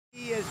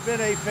He has been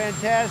a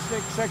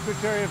fantastic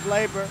Secretary of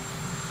Labor,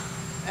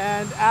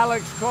 and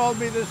Alex called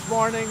me this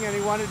morning and he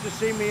wanted to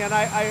see me, and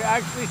I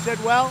actually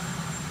said, well,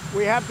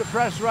 we have the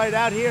press right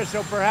out here,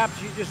 so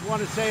perhaps you just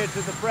want to say it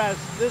to the press.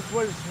 This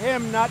was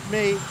him, not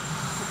me,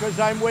 because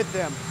I'm with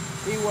him.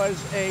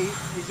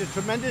 He's a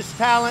tremendous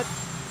talent.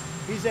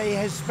 He's a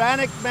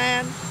Hispanic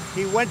man.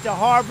 He went to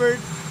Harvard,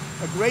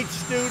 a great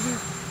student,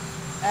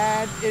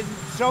 and in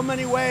so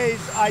many ways,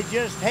 I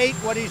just hate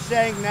what he's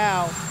saying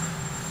now,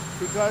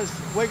 because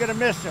we're going to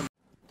miss him.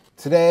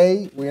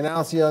 Today, we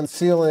announced the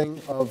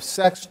unsealing of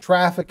sex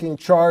trafficking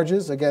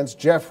charges against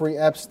Jeffrey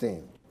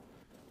Epstein.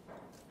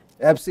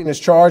 Epstein is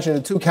charged in a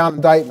 2-count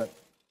indictment.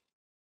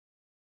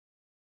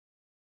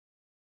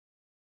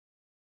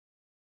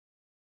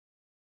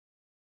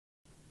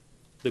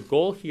 The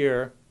goal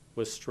here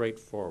was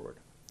straightforward.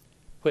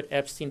 Put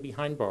Epstein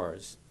behind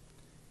bars,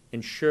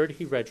 ensured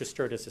he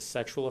registered as a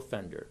sexual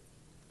offender,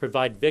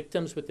 provide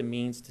victims with the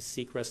means to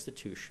seek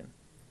restitution,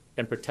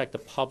 and protect the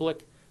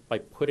public by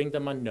putting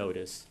them on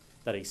notice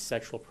that a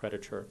sexual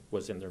predator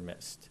was in their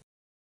midst.